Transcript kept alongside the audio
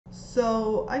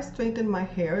So I straightened my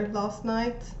hair last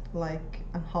night, like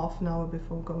a half an hour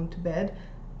before going to bed,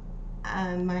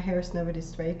 and my hair is never this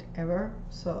straight ever,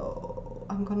 so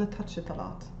I'm gonna touch it a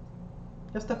lot.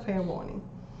 Just a fair warning.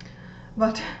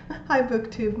 But hi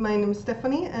BookTube, my name is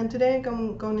Stephanie, and today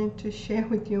I'm going to share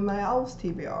with you my O.W.L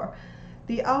TBR.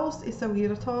 The O.W.L is a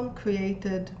readathon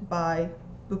created by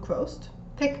Book Roast.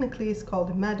 Technically it's called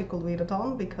a magical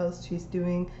readathon because she's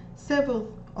doing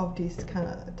several of these kind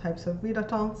of types of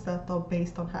readathons that are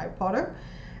based on Harry Potter,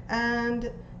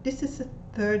 and this is the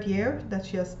third year that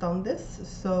she has done this,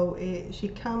 so she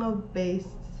kind of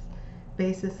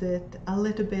bases it a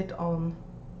little bit on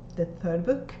the third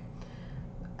book,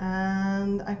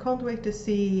 and I can't wait to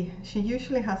see. She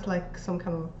usually has like some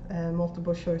kind of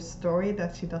multiple choice story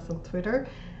that she does on Twitter,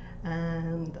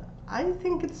 and I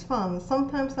think it's fun.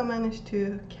 Sometimes I manage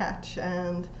to catch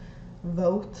and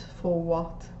vote for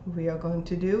what we are going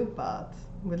to do, but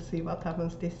we'll see what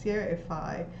happens this year if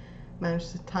I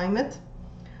manage to time it.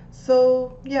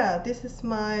 So yeah, this is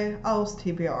my O.W.L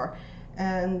TBR,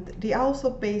 and the O.W.Ls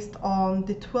are based on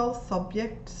the 12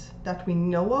 subjects that we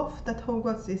know of that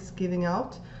Hogwarts is giving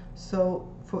out. So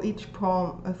for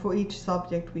each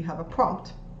subject we have a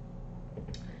prompt.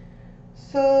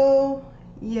 So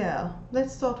yeah,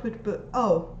 let's start with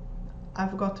oh, I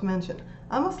forgot to mention,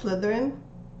 I'm a Slytherin,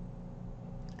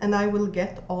 and I will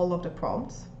get all of the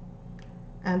prompts,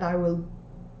 and I'm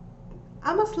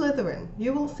a Slytherin.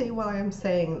 You will see why I'm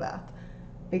saying that,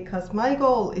 because my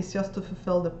goal is just to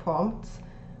fulfill the prompts.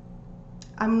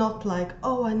 I'm not like,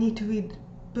 oh, I need to read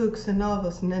books and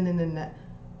novels. No.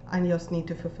 I just need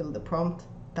to fulfill the prompt.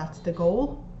 That's the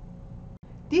goal.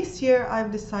 This year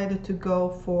I've decided to go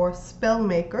for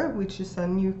Spellmaker, which is a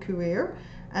new career,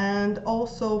 and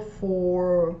also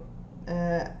for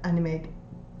Animagus.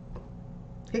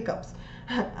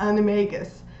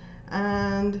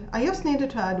 And I just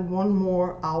needed to add one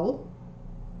more owl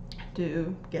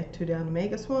to get to the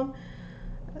Animagus one,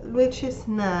 which is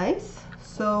nice.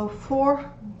 So for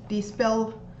the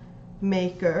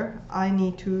Spellmaker I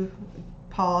need to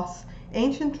pass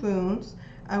Ancient Runes,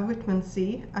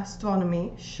 Arithmancy,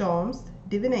 Astronomy, Charms,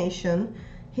 Divination,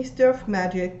 History of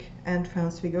Magic, and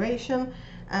Transfiguration.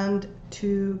 And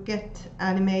to get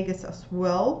Animagus as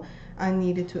well, I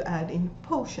needed to add in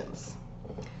Potions.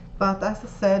 But as I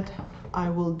said, I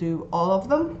will do all of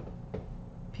them,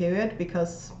 period,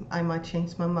 because I might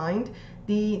change my mind.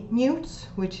 The Newts,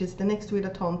 which is the next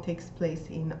readathon, takes place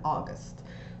in August.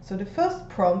 So the first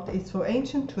prompt is for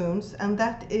Ancient Runes, and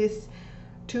that is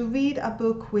to read a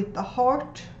book with a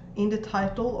heart in the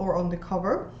title or on the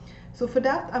cover. So for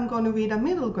that I'm going to read a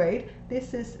middle grade.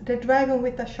 This is The Dragon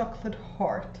with a Chocolate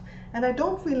Heart, and I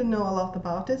don't really know a lot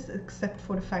about this except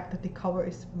for the fact that the cover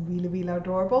is really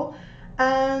adorable,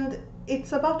 and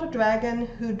it's about a dragon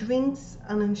who drinks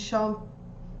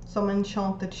some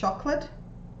enchanted chocolate.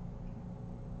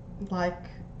 Like,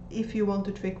 if you want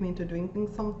to trick me into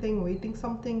drinking something or eating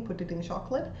something, put it in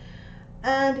chocolate.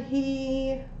 And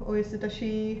he, or is it a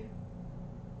she,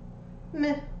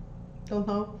 don't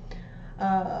know,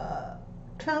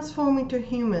 transform into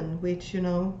human, which, you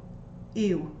know,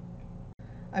 ew.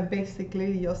 I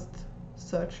basically just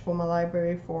searched for my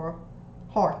library for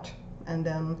heart, and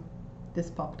then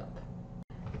this popped up.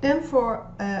 Then for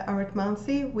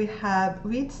Arithmancy we have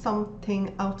read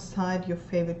something outside your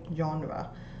favorite genre,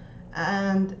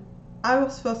 and I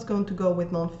was first going to go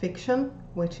with non-fiction,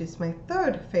 which is my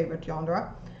third favorite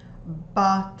genre,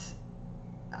 but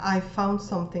I found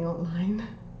something online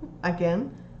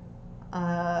again.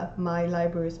 My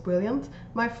library is brilliant.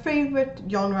 My favorite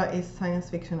genre is science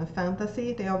fiction and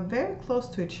fantasy. They are very close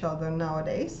to each other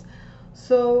nowadays.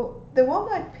 So the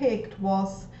one I picked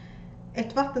was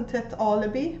Ett vattentätt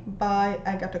alibi by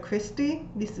Agatha Christie.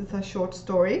 This is a short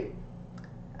story,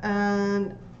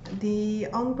 and The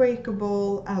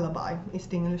Unbreakable Alibi is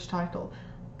the English title.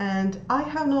 And I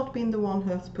have not been the one who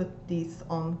has put these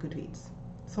on Goodreads.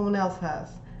 Someone else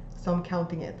has, so I'm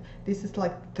counting it. This is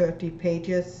like 30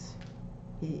 pages,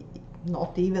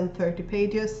 not even 30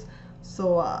 pages,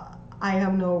 so I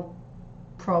have no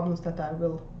problems that I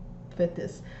will fit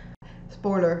this.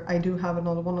 Spoiler, I do have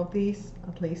another one of these,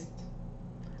 at least.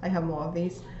 I have more of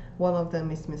these. One of them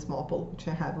is Miss Marple, which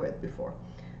I have read before.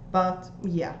 But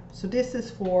yeah, so this is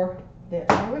for the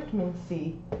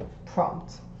Arithmancy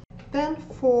prompt. Then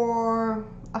for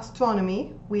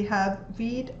Astronomy, we have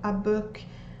read a book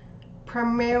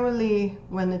primarily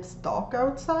when it's dark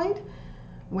outside,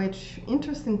 which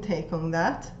interesting take on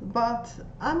that, but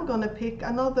I'm gonna pick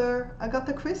another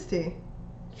Agatha Christie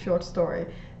short story.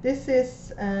 This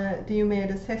is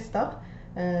Diomedes Hesta,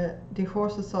 The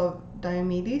Horses of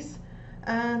Diomedes,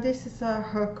 and this is a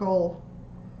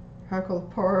Hercule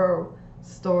Poirot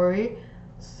story.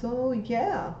 So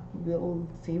yeah, we'll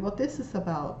see what this is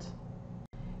about.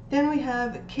 Then we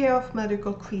have Care of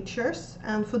Magical Creatures,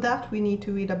 and for that we need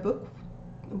to read a book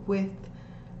with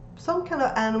some kind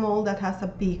of animal that has a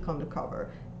beak on the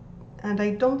cover. And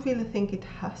I don't really think it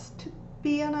has to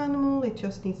be an animal, it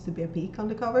just needs to be a beak on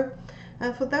the cover.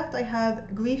 And for that I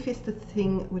have Grief is the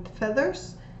Thing with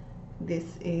Feathers. This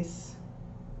is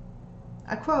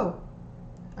a crow.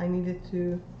 I needed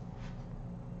to,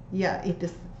 yeah,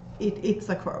 it's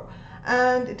a crow.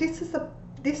 And this is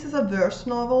a verse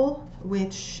novel,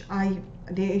 which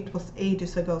it was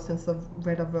ages ago since I've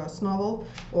read a verse novel,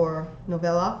 or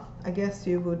novella, I guess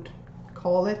you would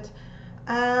call it.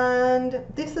 And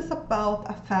this is about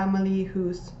a family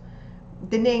whose,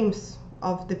 the names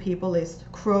of the people is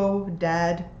Crow,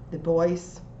 Dad, the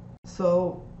boys.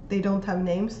 So they don't have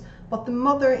names, but the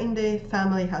mother in the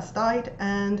family has died,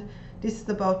 and this is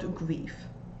about grief.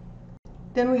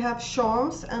 Then we have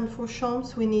Charms, and for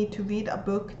Charms we need to read a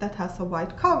book that has a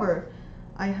white cover.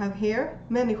 I have here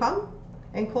Människan,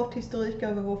 en kort historik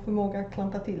över vår förmåga att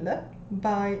klanta till det,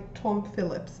 by Tom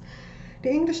Phillips. The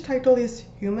English title is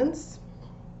Humans,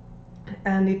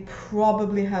 and it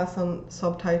probably has a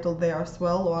subtitle there as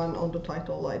well, or an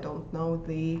undertitle. I don't know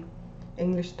the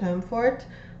English term for it,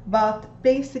 but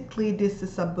basically this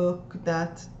is a book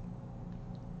that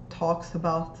talks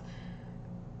about,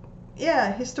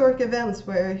 yeah, historic events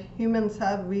where humans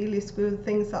have really screwed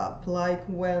things up, like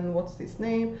when, what's his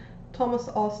name, Thomas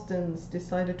Austin's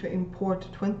decided to import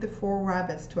 24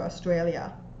 rabbits to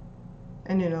Australia,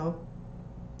 and you know,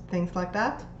 things like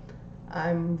that.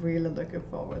 I'm really looking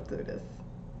forward to this.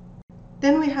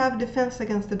 Then we have Defense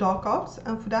Against the Dark Arts,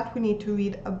 and for that we need to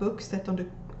read a book set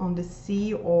on the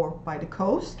sea or by the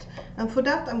coast. And for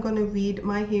that I'm going to read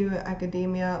My Hero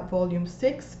Academia Volume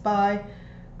 6 by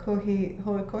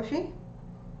Horikoshi.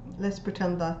 Let's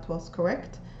pretend that was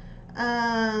correct.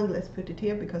 And let's put it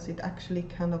here because it actually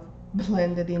kind of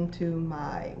blended into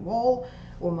my wall,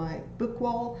 or my book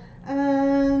wall.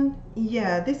 And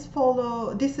yeah, this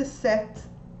is set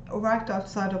right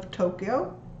outside of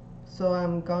Tokyo, so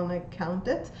I'm gonna count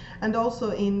it. And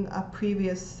also in a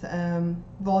previous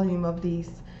volume of these,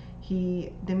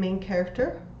 the main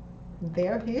character,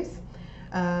 there he is,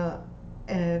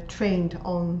 trained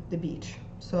on the beach,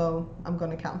 so I'm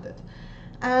gonna count it.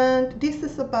 And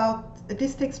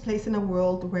this takes place in a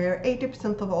world where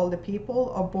 80% of all the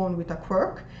people are born with a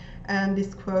quirk, and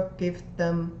this quirk gives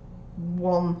them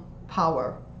one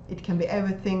power. It can be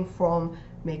everything from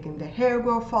making the hair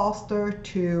grow faster,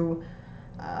 to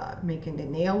making the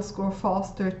nails grow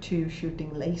faster, to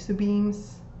shooting laser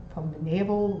beams from the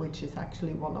navel, which is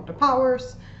actually one of the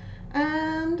powers.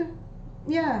 And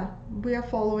yeah, we are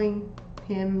following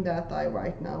him that I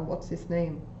write now. What's his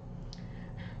name?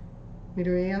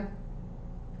 Midoriya?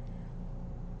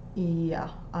 Yeah,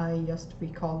 I just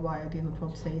recalled why I didn't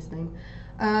want to say his name.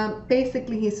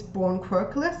 Basically he's born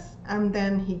quirkless, and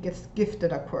then he gets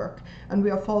gifted a quirk, and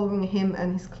we are following him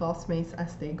and his classmates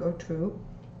as they go through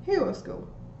hero school.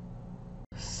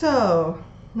 So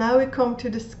now we come to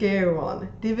the scary one,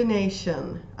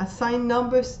 divination. Assign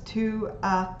numbers to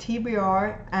a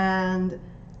TBR and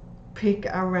pick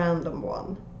a random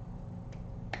one.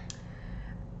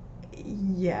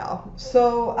 Yeah,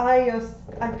 so I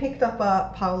picked up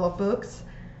a pile of books.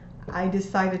 I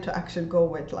decided to actually go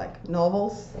with like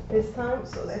novels this time,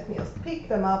 so let me just pick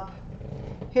them up.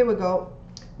 Here we go.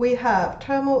 We have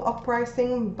Thermal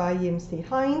Uprising by Jim C.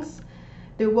 Hines,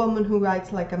 The Woman Who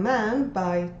Writes Like a Man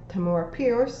by Tamora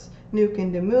Pierce, Nuke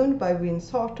in the Moon by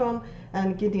Vince Horton,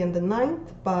 and Gideon the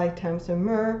Ninth by Tamsin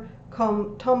Muir,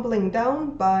 Come Tumbling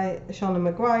Down by Shauna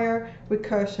Maguire,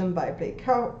 Recursion by Blake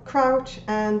Crouch,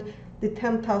 and The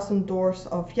 10,000 Doors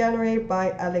of January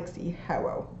by Alex E.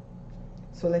 Harrow.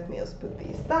 So let me just put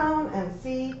these down and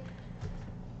see.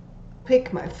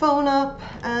 Pick my phone up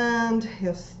and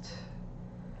just...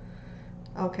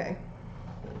 Okay.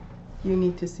 You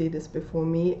need to see this before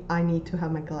me. I need to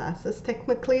have my glasses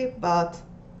technically, but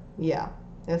yeah.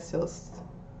 Let's just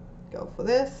go for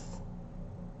this.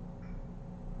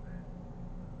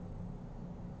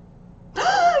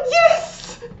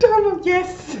 Yes! Donald,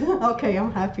 yes! Okay,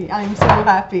 I'm happy. I'm so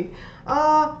happy.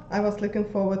 I was looking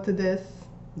forward to this.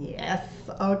 Yes,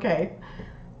 okay.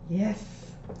 Yes.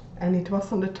 And it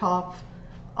was on the top.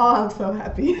 Oh, I'm so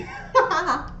happy.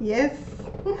 Yes.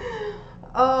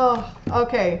 Oh,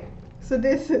 okay. So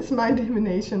this is my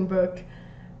divination book.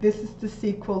 This is the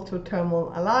sequel to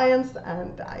Thermal Alliance,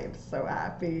 and I am so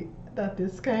happy that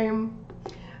this came.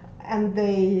 And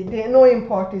the annoying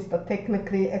part is that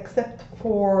technically, except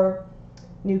for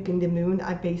Nuke in the Moon,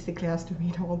 I basically have to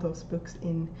read all those books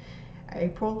in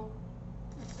April.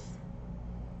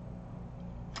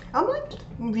 I might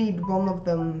read one of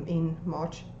them in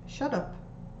March. Shut up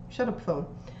phone.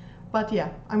 But yeah,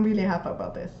 I'm really happy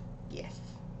about this. Yes.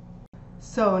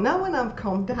 So now when I've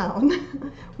calmed down,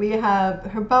 we have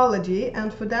herbology,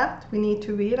 and for that we need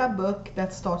to read a book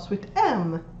that starts with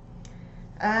M.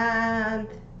 And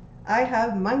I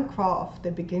have Minecraft,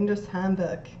 the beginner's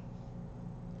handbook.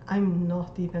 I'm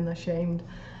not even ashamed.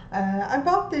 I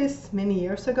bought this many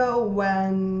years ago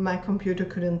when my computer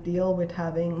couldn't deal with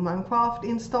having Minecraft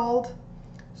installed.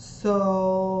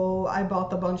 So I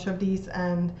bought a bunch of these,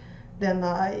 and then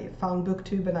I found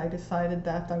BookTube and I decided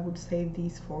that I would save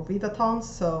these for readathons,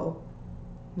 so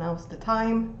now's the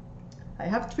time. I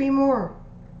have 3 more,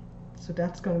 so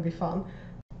that's gonna be fun.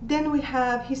 Then we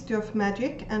have History of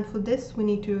Magic, and for this we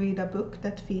need to read a book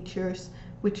that features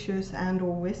witches and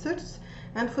or wizards.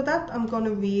 And for that I'm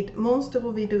gonna read Monster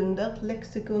och vidunder,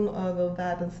 Lexikon över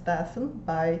världens väsen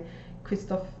by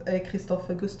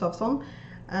Kristoffer Gustafsson.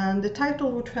 And the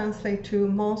title will translate to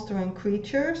Monster and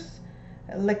Creatures,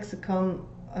 Lexicon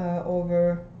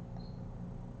over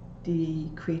the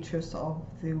creatures of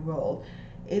the world.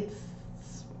 It's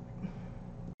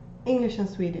English and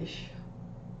Swedish.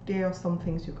 There are some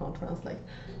things you can't translate.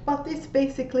 But this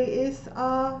basically is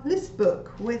a list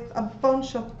book with a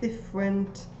bunch of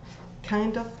different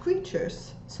kind of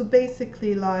creatures. So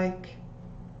basically kind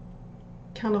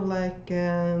of like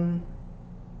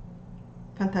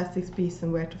Fantastic Beasts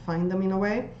and Where to Find Them in a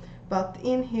way. But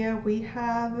in here we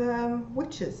have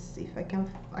witches, if I can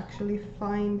actually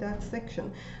find that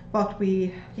section. But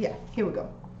yeah, here we go.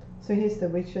 So here's the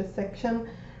witches section.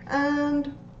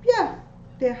 And yeah,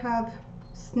 they have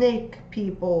snake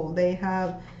people, they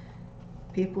have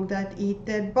people that eat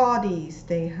dead bodies,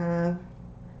 they have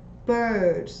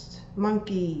birds,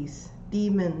 monkeys,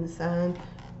 demons, and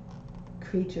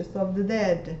creatures of the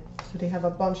dead. So they have a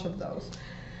bunch of those.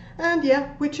 And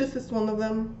yeah, witches is one of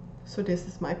them. So this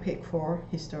is my pick for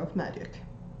History of Magic.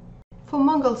 For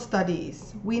Mongol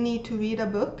studies, we need to read a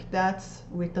book that's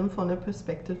written from the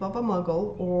perspective of a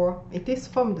Mongol, or it is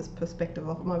from the perspective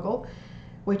of a Mongol,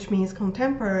 which means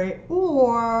contemporary,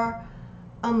 or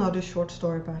another short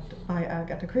story by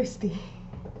Agatha Christie.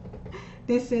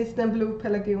 This is Den Blue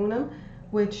Pelargonen,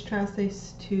 which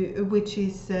translates to, which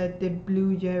is the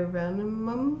Blue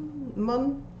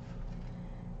Geranium.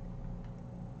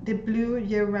 The Blue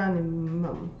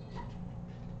Geranium.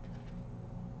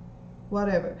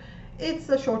 Whatever. It's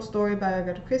a short story by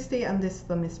Agatha Christie, and this is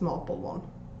the Miss Marple one.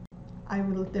 I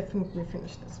will definitely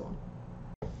finish this one.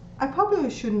 I probably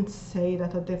shouldn't say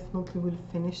that I definitely will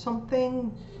finish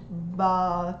something,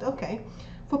 but okay.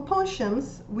 For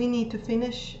potions, we need to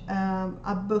finish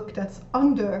a book that's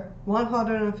under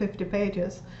 150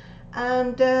 pages.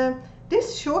 And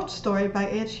this short story by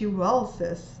O.W.L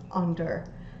is under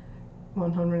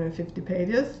 150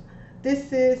 pages.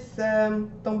 This is De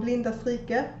Blindas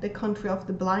Rike, The Country of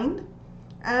the Blind.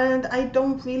 And I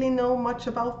don't really know much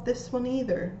about this one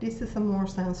either. This is a more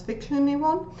science fiction-y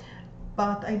one.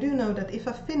 But I do know that if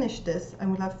I finish this, I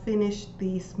will have finished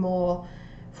the small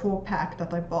 4-pack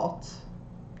that I bought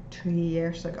 3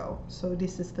 years ago. So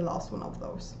this is the last one of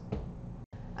those.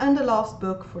 And the last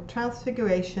book for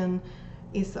Transfiguration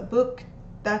is a book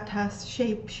that has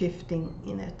shape-shifting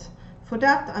in it. For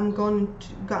that, I'm going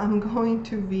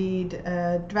to read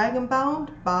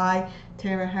Dragonbound by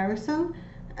Tara Harrison,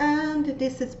 and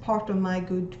this is part of my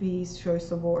Goodreads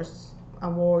Choice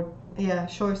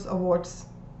Awards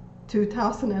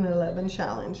 2011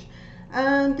 challenge.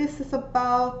 And this is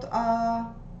about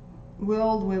a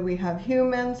world where we have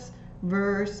humans,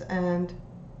 verse, and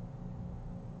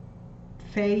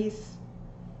fays,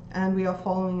 and we are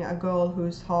following a girl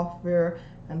who's half ver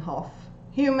and half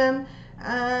human,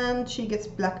 and she gets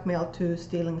blackmailed to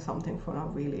stealing something from a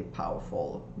really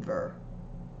powerful ver.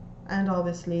 And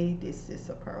obviously this is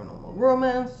a paranormal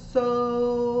romance,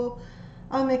 so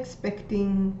I'm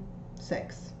expecting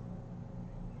sex,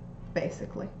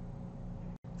 basically.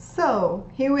 So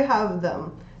here we have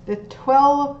them, the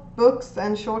 12 books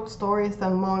and short stories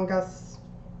and mangas,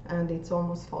 and it's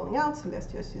almost falling out, so let's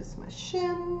just use my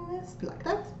chin, just like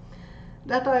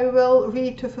that I will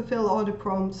read to fulfill all the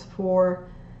prompts for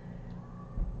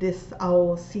this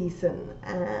OWL season.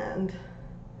 And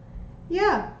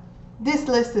yeah, this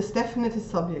list is definitely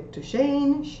subject to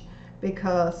change,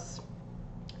 because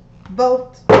I'm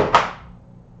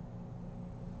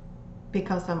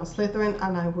a Slytherin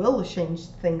and I will change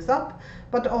things up,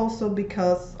 but also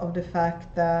because of the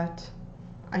fact that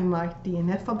I might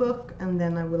DNF a book and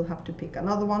then I will have to pick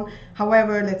another one.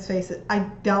 However, let's face it, I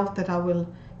doubt that I will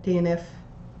DNF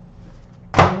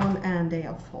one and they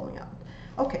are falling out.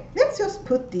 Okay, let's just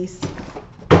put these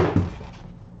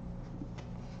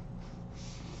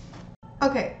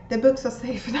Okay, the books are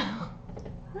safe now.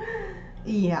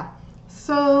 Yeah.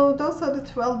 So those are the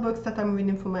 12 books that I'm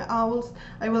reading for my owls.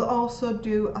 I will also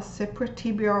do a separate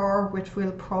TBR, which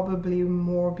will probably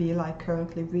more be like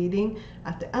currently reading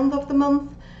at the end of the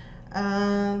month.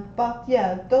 But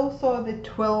yeah, those are the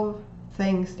 12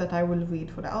 things that I will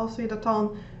read for the Owls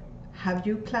Readathon. Have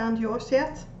you planned yours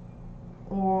yet?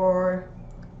 Or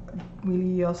will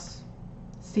you just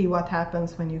see what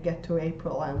happens when you get to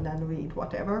April and then read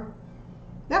whatever?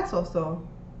 That's also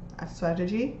a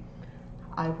strategy.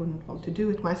 I wouldn't want to do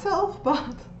it myself,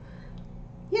 but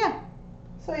yeah.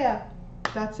 So yeah,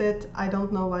 that's it. I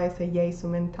don't know why I say yay so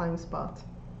many times, but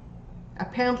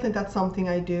apparently that's something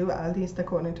I do, at least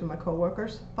according to my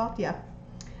coworkers. But yeah,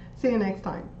 see you next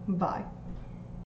time. Bye.